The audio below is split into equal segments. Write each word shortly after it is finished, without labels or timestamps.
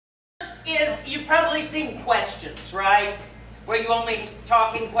you've probably seen questions, right? Where you only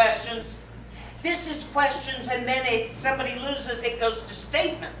talk in questions. This is questions, and then if somebody loses, it goes to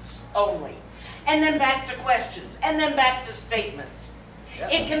statements only. And then back to questions, and then back to statements.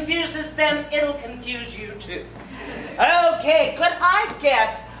 It confuses them, it'll confuse you too. Okay, could I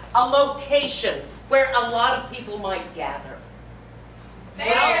get a location where a lot of people might gather?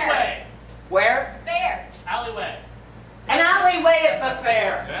 Fair. Alleyway. Where? Fair. Alleyway. An alleyway at the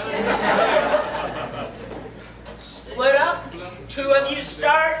fair. Split up, two of you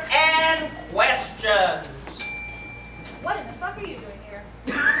start, and questions. What in the fuck are you doing here?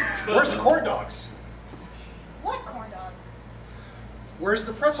 Where's the corn dogs? What corn dogs? Where's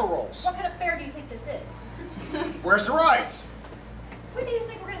the pretzel rolls? What kind of fair do you think this is? Where's the rides? When do you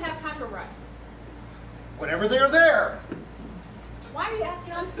think we're going to have time to run? Whenever they're there. Why are you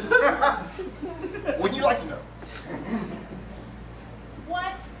asking us? Wouldn't you like to know?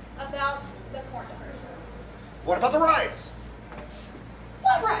 What about the corn dogs? What about the rides?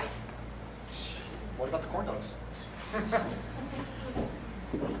 What rides? What about the corn dogs?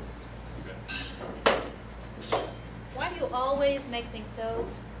 Why do you always make things so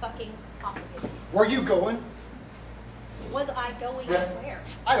fucking complicated? Where you going? Was I going where?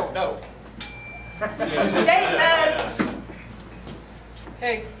 I don't know. Statements!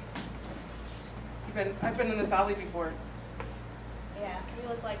 Hey, I've been in this alley before. Yeah, you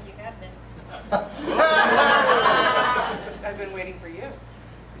look like you have been. I've been waiting for you.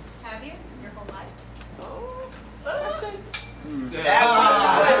 Have you? Your whole life? That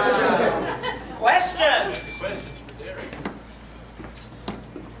was a question. Questions. Questions for Derek.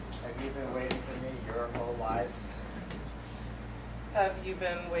 Have you been waiting for me your whole life? Have you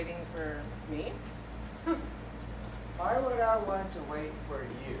been waiting for me? Why would I want to wait for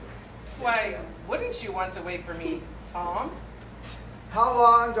you? Why wouldn't you want to wait for me, Tom? How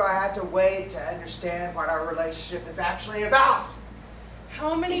long do I have to wait to understand what our relationship is actually about?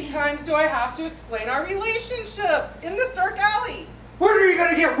 How many times do I have to explain our relationship in this dark alley? When are you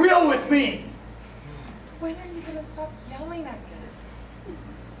going to get real with me? When are you going to stop yelling at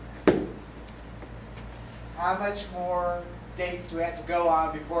me? How much more dates do we have to go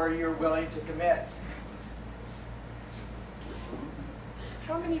on before you're willing to commit?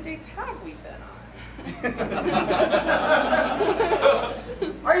 How many dates have we been on?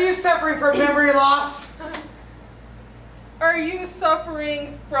 Are you suffering from memory loss? Are you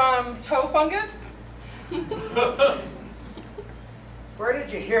suffering from toe fungus? Where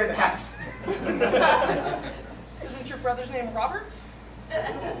did you hear that? Isn't your brother's name Robert?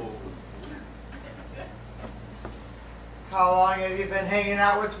 How long have you been hanging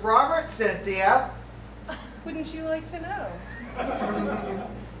out with Robert, Cynthia? Wouldn't you like to know?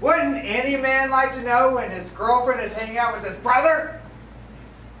 Wouldn't any man like to know when his girlfriend is hanging out with his brother?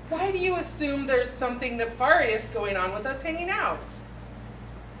 Why do you assume there's something nefarious going on with us hanging out?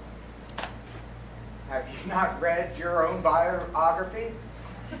 Have you not read your own biography?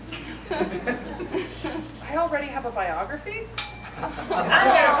 I already have a biography. I'm going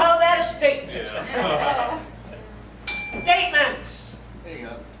to call that a statement. Statements! Hey,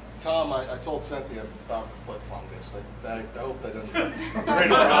 Tom, I told Cynthia about the foot fungus. I hope that doesn't bring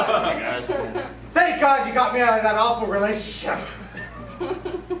it up with you guys. Thank God you got me out of that awful relationship.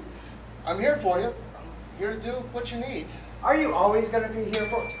 I'm here for you. I'm here to do what you need. Are you always going to be here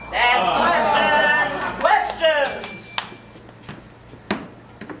for? That's questions!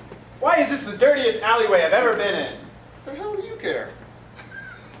 Why is this the dirtiest alleyway I've ever been in? The hell do you care?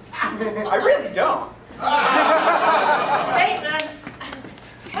 I really don't. Statements!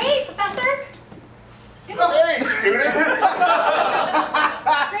 Hey, Professor! Hey, student!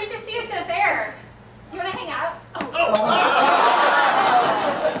 Great to see you at the fair. You want to hang out?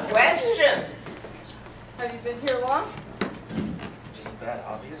 Questions! Have you been here long? Isn't that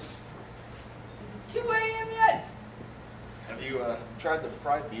obvious? Is it 2 a.m. yet? Have you tried the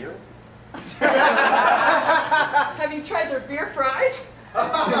fried beer? Have you tried their beer fries?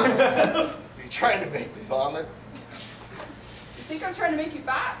 Are you trying to make me vomit? You think I'm trying to make you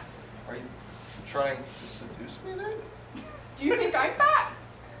fat? Are you trying to seduce me then? Do you think I'm fat?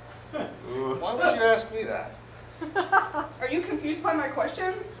 Why would you ask me that? Are you confused by my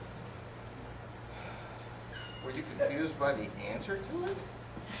question? Were you confused by the answer to it?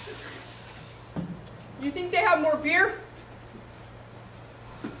 You think they have more beer?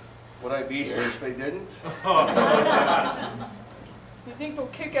 Would I be here if they didn't? You think they'll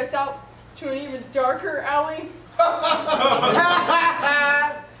kick us out to an even darker alley?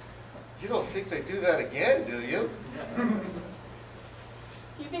 You don't think they do that again, do you?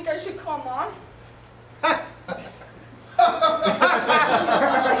 You think I should call Mom?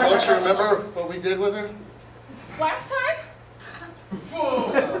 Don't you remember what did with her? Last time?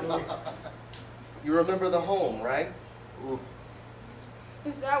 You remember the home, right?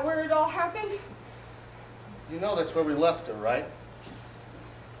 Is that where it all happened? You know that's where we left her, right?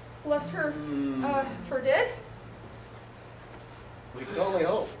 Left her, for dead? We can only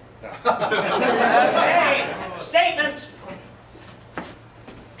hope. Hey, statements.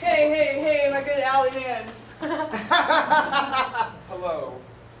 Hey, my good alley man. Hello.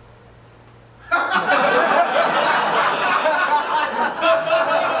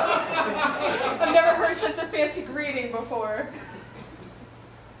 I've never heard such a fancy greeting before.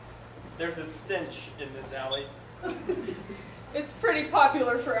 There's a stench in this alley. It's pretty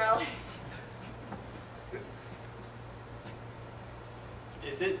popular for alleys.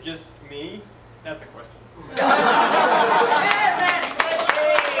 Is it just me? That's a question.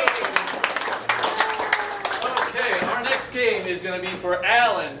 Okay, our next game is going to be for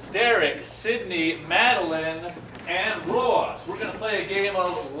Alan, Derek, Sydney, Madeline, and Ross. We're going to play a game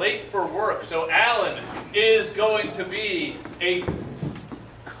of late for work. So Alan is going to be a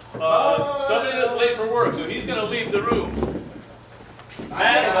somebody that's late for work, so he's going to leave the room.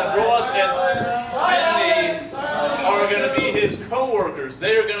 Madeline, Ross, and Sydney are going to be his co-workers.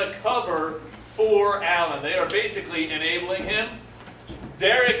 They are going to cover for Alan. They are basically enabling him.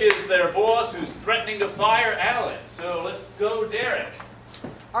 Derek is their boss who's threatening to fire Alan. So let's go, Derek.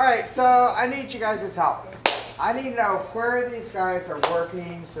 All right, so I need you guys' help. I need to know where these guys are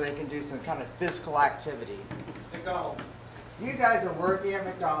working so they can do some kind of physical activity. McDonald's. You guys are working at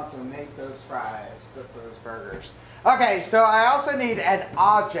McDonald's to make those fries, cook those burgers. Okay, so I also need an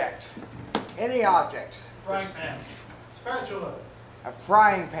object. Any object. Frying pan. Spatula. A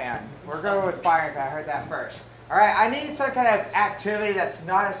frying pan. We're going with frying pan. I heard that first. All right, I need some kind of activity that's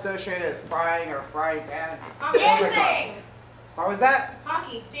not associated with frying or frying pan. Dancing. What was that?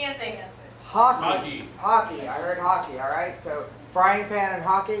 Hockey. Dancing. Hockey. Hockey. I heard hockey. All right, so frying pan and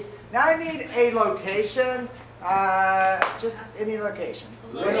hockey. Now I need a location. Just any location.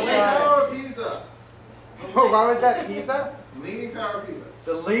 Leaning Tower of Pisa. Oh, what was that? Pisa? Leaning Tower of Pisa.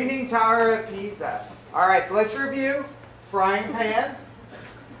 The Leaning Tower of Pisa. All right, so let's review. Frying pan,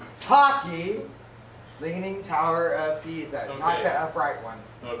 hockey, Leaning Tower of Pisa. Okay. Not the upright one.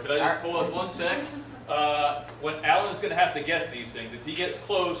 Oh, could I just pause 1 sec? When Alan's going to have to guess these things. If he gets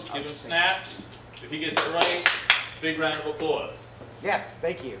close, give him snaps. If he gets it right, big round of applause. Yes,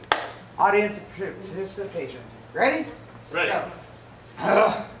 thank you. Audience participation. Ready? Ready. Let's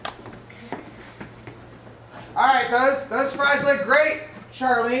go. All right, those fries look great.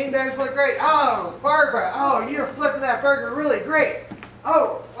 Charlene, those look great. Oh, Barbara, oh, you're flipping that burger really great.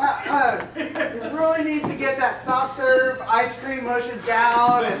 Oh, wow, you really need to get that soft serve ice cream motion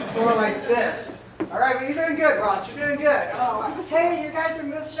down. It's more like this. All right, but you're doing good, Ross. You're doing good. Oh, hey, you guys are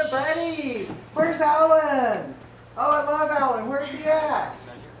missing a buddy. Where's Alan? Oh, I love Alan. Where's he at?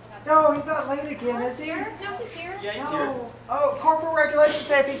 No, he's not late again, is he? No, he's here. Yeah, he's here. No. Oh, corporate regulations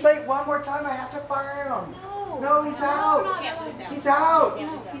say if he's late one more time, I have to fire him. No, he's out. He's out.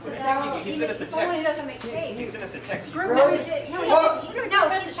 He sent us a Someone who text. doesn't make cake. He sent us a text. Really? Well, Check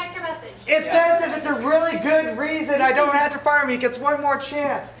your message. it says if it's a really good reason, I don't have to fire him. He gets one more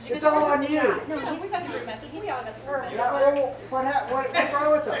chance. It's all on you. No, we got your message. We all got the Yeah, well, what's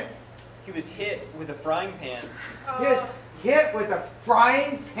wrong with him? He was hit with a frying pan. His hit with a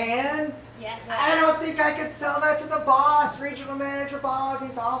frying pan? Yes. I don't think I could sell that to the boss, regional manager Bob.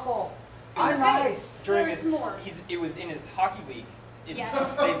 He's awful. I'm nice. During There's his, more. it was in his hockey league. Yeah.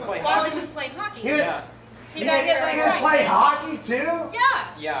 They play While hockey. he was playing hockey. He was, Yeah. He got hit by he was playing hockey too? Yeah.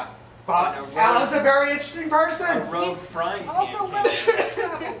 Yeah. But Alan's a very interesting A person. rogue frying pan. Also came.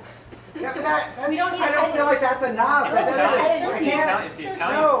 well. Yeah, but that's, We don't need I don't to- feel like that's enough. It's That Italian. doesn't, I It's the Italian. can't. It's the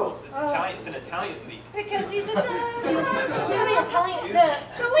Italian No. rules. It's Italian. It's an Italian league. Because he's a Excuse me.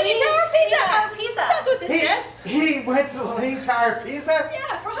 Leaning Tower Pizza. That's what this He, is. he went to the Leaning Tower Pizza?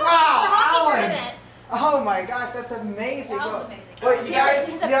 Yeah, for Wow, hockey Alan. tournament. Oh my gosh, that's amazing. That was Well, amazing. well, you Yeah, guys,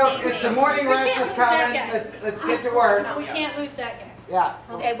 he's you know, amazing. it's the morning We rush can't is lose that coming. guy. Let's get to work. No, we can't lose that guy. Yeah.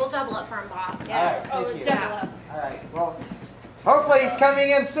 Okay, we'll double up for him, boss. All right, Oh, thank you. double up. All right. Well, hopefully he's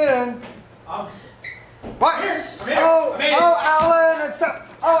coming in soon. What? Oh, Alan!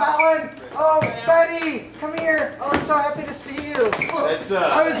 Alan! Oh, buddy! Come here! Oh, I'm so happy to see you. It's,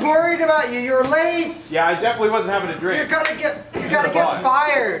 I was worried about you. You were late. yeah, I definitely wasn't having a You're drink. gonna get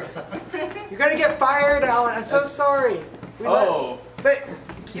fired. You're gonna get fired, Alan. I'm so sorry. But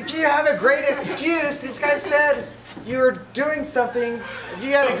if you have a great excuse, these guys said you were doing something. If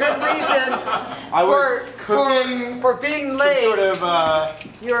you had a good reason I was cooking for being some late. sort of,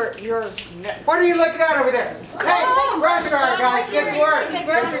 You're. What are you looking at over there? Hey, rush hour, guys. Get to work. Get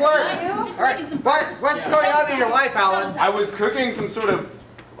to work. right. making some What's going on in your life, Alan? I was cooking some sort of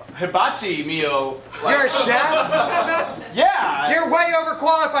hibachi meal. You're a chef? Yeah. You're way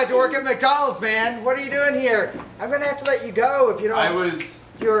overqualified to work at McDonald's, man. What are you doing here? I'm gonna have to let you go if you don't. I was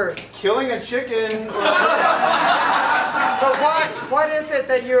You're. killing a chicken. But what is it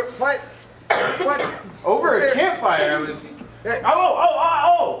that you're? What? Over Is a there- campfire. I was. There- I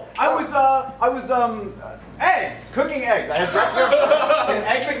was eggs, cooking eggs. I had breakfast, an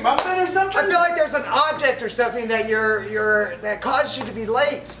egg McMuffin or I something. feel like there's an object or something that that caused you to be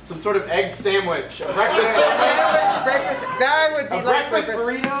late. Some sort of egg sandwich, a breakfast Sandwich, breakfast. That would be a late. breakfast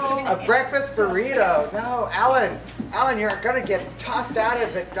burrito. A breakfast burrito. No, Alan, you're gonna get tossed out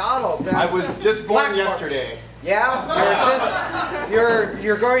of McDonald's. I was just born Black- yesterday. Yeah,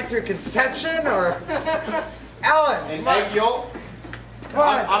 you're going through conception, or Alan? An come on. egg yolk. Come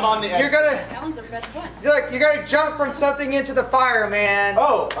on. I'm on the egg. You're gonna Alan's the best one. you're gonna jump from something into the fire, man.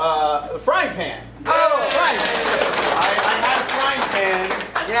 Oh, a frying pan. Oh, right. I had a frying pan.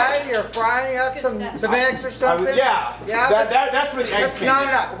 Yeah, you're frying up some eggs or I was, something. yeah. Yeah, That's where the eggs That's came not in.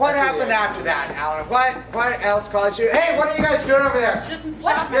 enough. What That's where happened the eggs after that, Alan? What else caused you? Hey, what are you guys doing over there? Just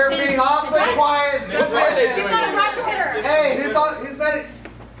You're being awfully quiet. and That's what they suspicious. do. Not a rush hitter. Hey, who's been?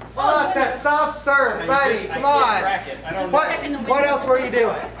 Oh, that soft serve, buddy. Come on. What else were you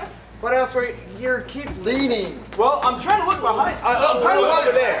doing? What else were you keep leaning? Well, I'm trying to look behind. I'm trying to look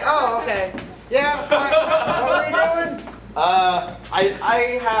over there. Oh, okay. Yeah. What were you doing?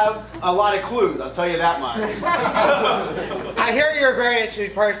 I have a lot of clues. I'll tell you that much. I hear you're a very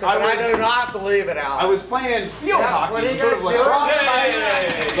interesting person, but I do not believe it, Alan. I was playing field Yeah, hockey. what are you sort of guys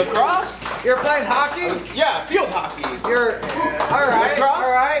doing? lacrosse. Lacrosse? You're playing hockey? Yeah, field hockey. You're all right. Lacrosse,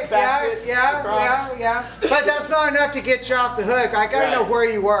 All right. basket, Yeah. But that's not enough to get you off the hook. I gotta know where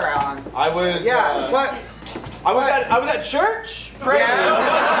you were, Alan. I was. Yeah. What? I was at church praying.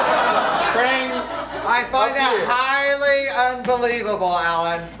 Yeah. Praying. I find Up that here. highly unbelievable,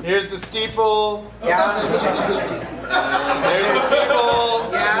 Alan. Here's the steeple. Yeah. There's the people.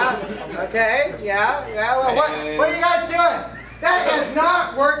 Yeah. Okay. Yeah. Well, what are you guys doing? That is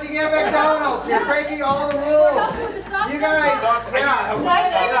not working at McDonald's. You're breaking all the rules. You guys. Yeah.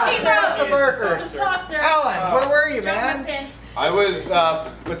 That's the burgers. Alan, where were you, man? I was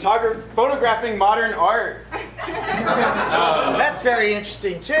photographing modern art. That's very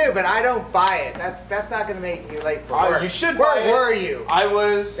interesting too, but I don't buy it. That's not going to make you late for work. You should buy Where it. were you? I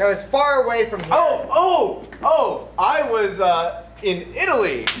was. It was far away from here. Oh! I was in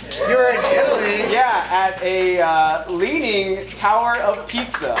Italy. You were in Italy. Yeah, at a leaning tower of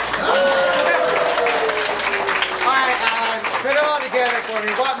pizza. All right, Alan, put it all together for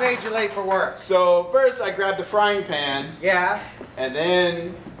me. What made you late for work? So first I grabbed a frying pan, Yeah. and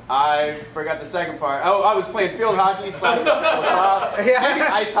then I forgot the second part. Oh, I was playing field hockey / lacrosse, Yeah. maybe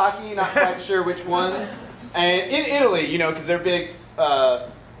ice hockey, not quite sure which one. And in Italy, you know, because they're big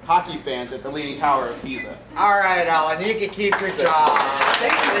hockey fans at the Leaning Tower of Pisa. All right, Alan, you can keep your job.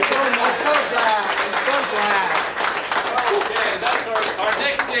 Thank you so much. I'm so glad. I'm so glad. Okay, that's our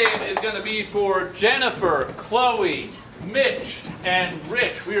next game is going to be for Jennifer, Chloe, Mitch, and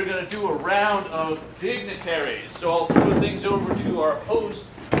Rich. We are going to do a round of dignitaries. So I'll throw things over to our host,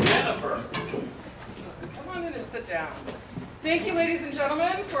 Jennifer. Come on in and sit down. Thank you, ladies and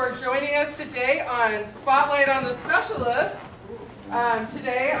gentlemen, for joining us today on Spotlight on the Specialists.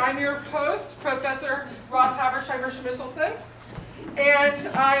 Today, I'm your host, Professor Ross Habersheimer-Schmitzelson, and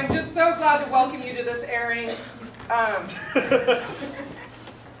I'm just so glad to welcome you to this airing.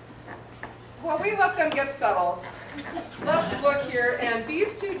 Well, we let them get settled. Let's look here, and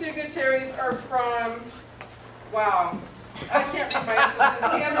these two dignitaries are from, wow, I can't read my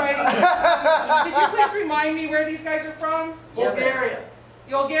assistant's handwriting. Could you please remind me where these guys are from? Bulgaria.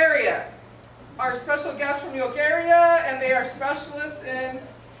 Bulgaria. Our special guests from Bulgaria, and they are specialists in,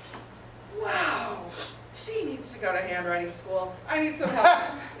 wow, she needs to go to handwriting school. I need some help.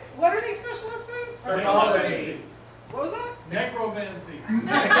 What are they specialists in? Technology. What was that? Necromancy. Okay,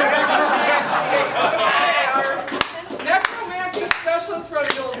 our necromancy specialists from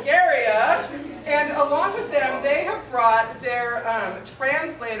Bulgaria, and along with them, they have brought their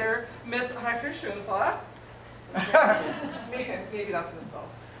translator, Miss Hakershunkla. Maybe that's misspelled.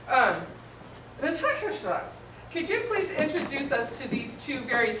 Ms. Hakershunkla, could you please introduce us to these two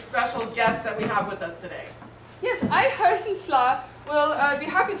very special guests that we have with us today? Yes, I, Herstensla, will be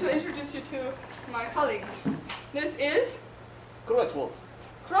happy to introduce you to my colleagues. This is Kreuzwald.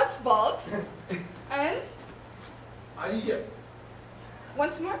 Kreuzwald, and I need dip.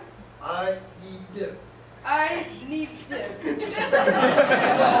 once more, I need dip. I need dip.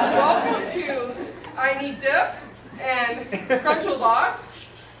 Welcome to I Need Dip and Crunchel Log.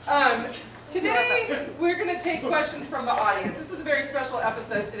 going to take questions from the audience. This is a very special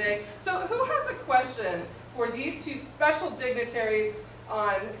episode today. So who has a question for these two special dignitaries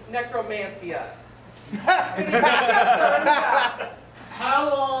on necromancia? How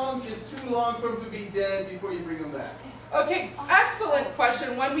long is too long for him to be dead before you bring him back? Okay, excellent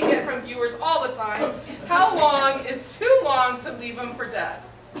question, one we get from viewers all the time. How long is too long to leave them for dead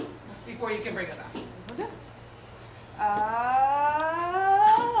before you can bring them back?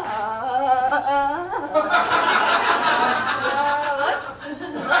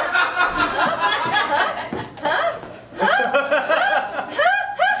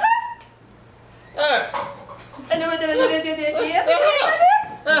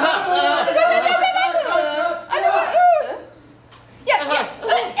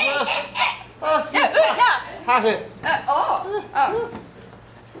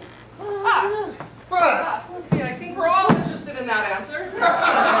 Okay, I think we're all interested in that answer.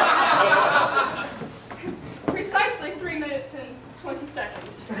 Precisely 3 minutes and 20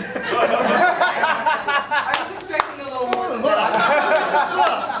 seconds. I was expecting a little more than that.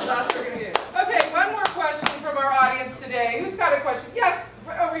 That's what we're gonna get. Okay, one more question from our audience today. Who's got a question? Yes,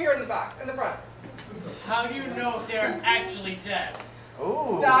 over here in the back, in the front. How do you know if they're actually dead?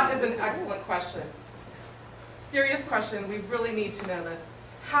 Ooh. That is an excellent question. Serious question. We really need to know this.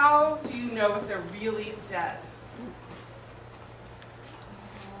 How do you know if they're really dead?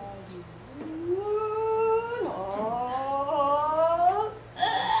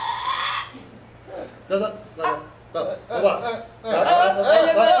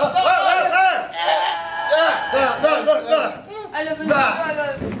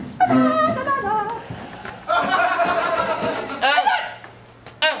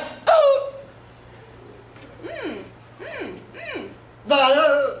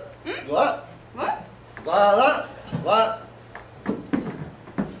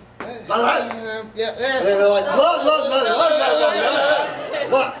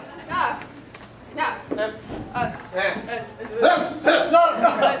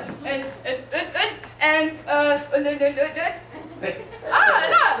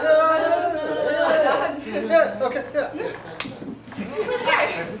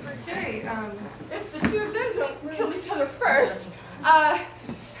 Okay, if the two of them don't kill each other first,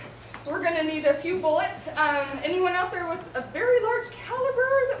 we're gonna need a few bullets. Anyone out there with a very large caliber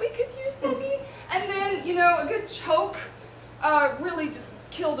that we could use maybe? And then, you know, a good choke, really just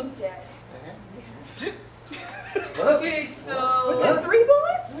killed them dead. okay, so... Was it 3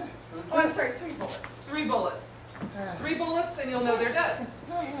 bullets? Oh, I'm sorry, 3 bullets. 3 bullets. 3 bullets and you'll know they're dead.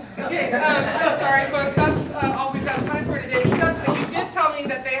 Okay, I'm sorry, folks, that's all we've got time for today, except that you did tell me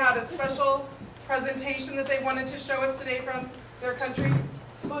that they had a special presentation that they wanted to show us today from their country.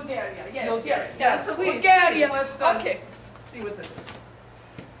 Bulgaria, yes. Bulgaria, yes, so please, Bulgaria. let's Okay. see what this is.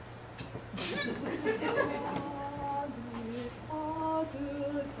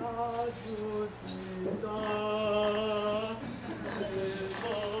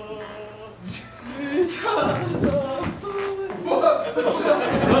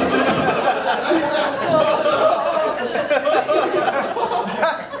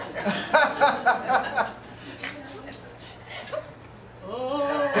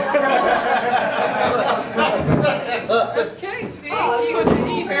 Okay, thank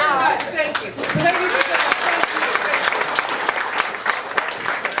you very much. Thank you. So then we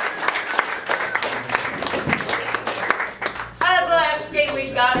The last game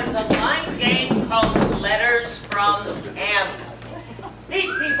we've got is a line game called Letters from Camp. These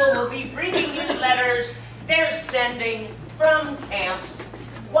people will be bringing you letters they're sending from camps.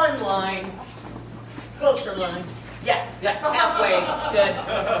 One line, closer line. Yeah, halfway, good.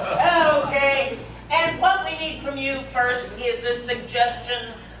 Okay, and what we need from you first is a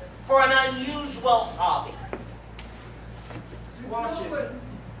suggestion for an unusual hobby. What?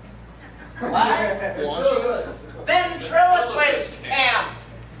 Ventriloquist camp.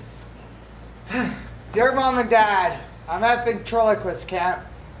 Dear Mom and Dad, I'm at ventriloquist camp,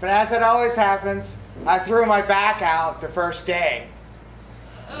 but as it always happens, I threw my back out the first day.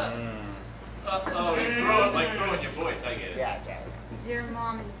 Oh, you throw it like throwing your voice, I get it. Yeah, sorry. Dear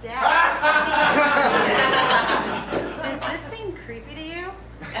Mom and Dad. Does this seem creepy to you?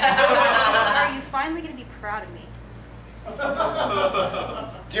 Are you finally going to be proud of me?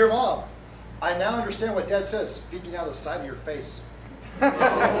 Dear Mom, I now understand what Dad says, speaking out of the side of your face.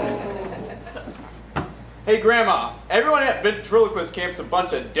 Hey, Grandma, everyone at ventriloquist camp's a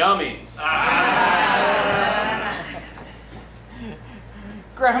bunch of dummies.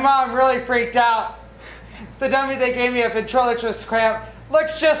 Grandma, I'm really freaked out. The dummy they gave me at ventriloquist camp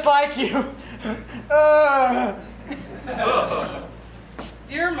looks just like you.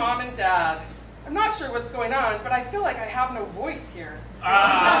 Dear Mom and Dad, I'm not sure what's going on, but I feel like I have no voice here.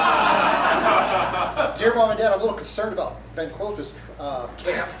 Dear Mom and Dad, I'm a little concerned about Ben Quilter's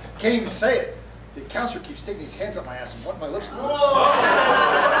camp. Can't even say it. The counselor keeps sticking his hands up my ass and wanting my lips to move.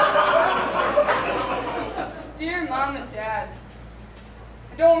 Dear Mom and Dad,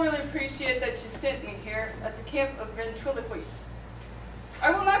 I don't really appreciate that you sent me here at the camp of ventriloquy.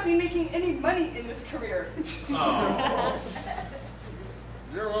 I will not be making any money in this career.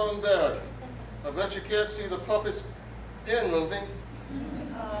 Dear Mom and Dad, I bet you can't see the puppet's pen moving.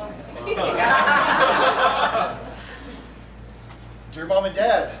 Dear Mom and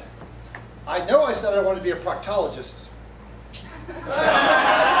Dad, I know I said I wanted to be a proctologist.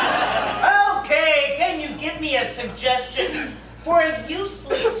 Okay, can you give me a suggestion for a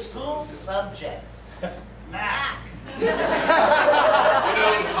useless school subject? Math. You know,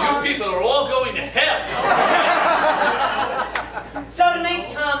 you people are all going to hell. So to make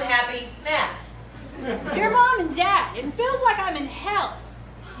Tom happy, math. Dear Mom and Dad, it feels like I'm in hell.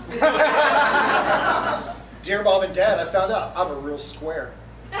 Dear Mom and Dad, I found out I'm a real square.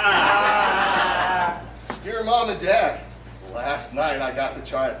 Dear Mom and Dad, last night I got to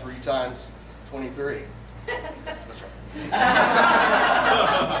try it 3 times 23. That's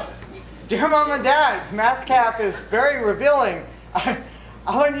right. Dear Mom and Dad, Math Cap is very revealing. I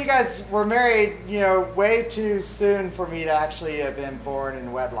learned you guys were married, you know, way too soon for me to actually have been born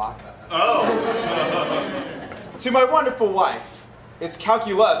in wedlock. Oh. To my wonderful wife, it's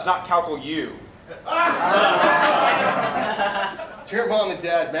calculus, not calcul-you. Dear Mom and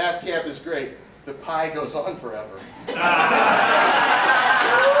Dad, Math Camp is great. The pie goes on forever.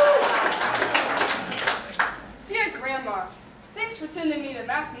 Dear Grandma, thanks for sending me to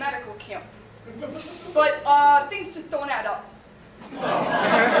mathematical camp. But things just don't add up.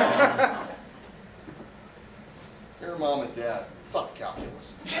 Dear Mom and Dad, fuck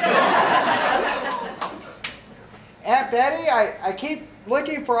calculus. Aunt Betty, I keep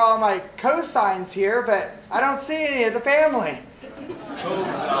looking for all my cosines here, but I don't see any of the family.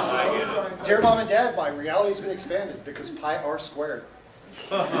 Dear Mom and Dad, my reality's been expanded because pi r squared.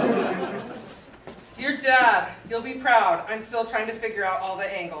 Dear Dad, you'll be proud. I'm still trying to figure out all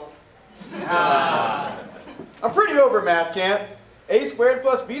the angles. I'm pretty over math camp. A squared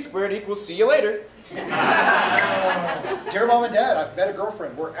plus B squared equals see you later. Dear Mom and Dad, I've met a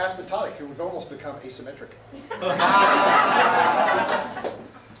girlfriend. We're asymptotic who would almost become asymmetric.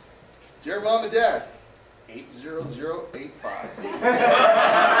 Dear Mom and Dad, 80085.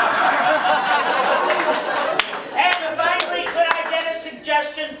 And finally, could I get a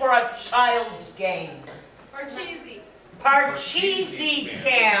suggestion for a child's game? Parcheesi. Parcheesi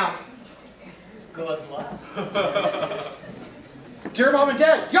camp. Good luck. Dear Mom and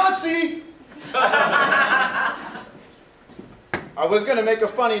Dad, Yahtzee! I was going to make a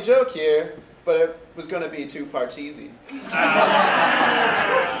funny joke here, but it was going to be too parcheesi.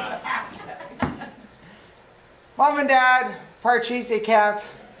 Mom and Dad, Parcheesi Camp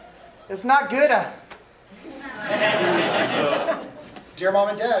is not good. Dear Mom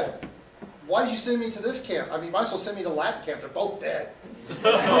and Dad, why did you send me to this camp? I mean, you might as well send me to Latin camp. They're both dead.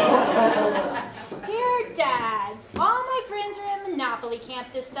 Dear Dads, all my friends are in Monopoly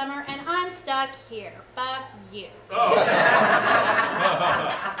camp this summer, and I'm stuck here. Fuck you.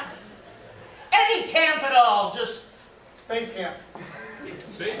 Any camp at all, just Space camp.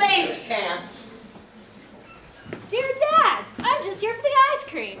 space camp. Dear Dads, I'm just here for the ice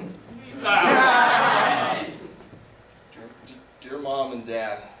cream. Dear Mom and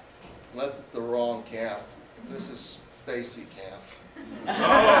Dad, let the wrong camp. This is Spacey camp.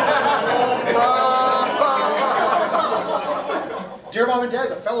 Dear Mom and Dad,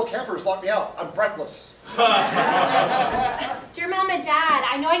 the fellow campers locked me out. I'm breathless. Dear Mom and Dad,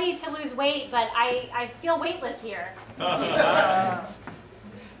 I know I need to lose weight, but I feel weightless here.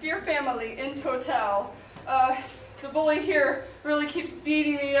 Dear family, in total, the bully here really keeps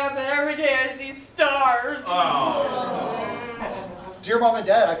beating me up, and every day I see stars. Dear Mom and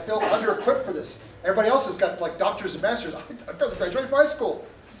Dad, I feel under-equipped for this. Everybody else has got like doctors and masters. I barely graduated from high school.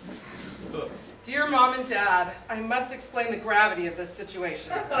 Dear Mom and Dad, I must explain the gravity of this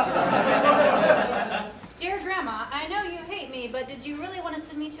situation. Dear Grandma, I know you hate me, but did you really want to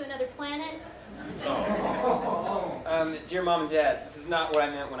send me to another planet? Dear Mom and Dad, this is not what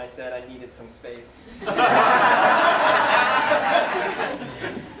I meant when I said I needed some space.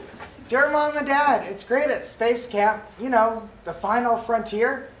 Dear Mom and Dad, it's great at Space Camp. You know, the final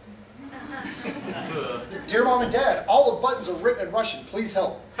frontier. Dear Mom and Dad, all the buttons are written in Russian. Please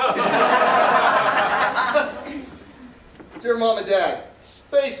help. Dear Mom and Dad,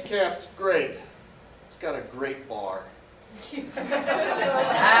 Space Camp's great. It's got a great bar.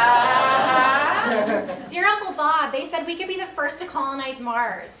 said we could be the first to colonize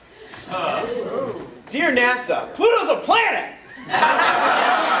Mars. Dear NASA, Pluto's a planet!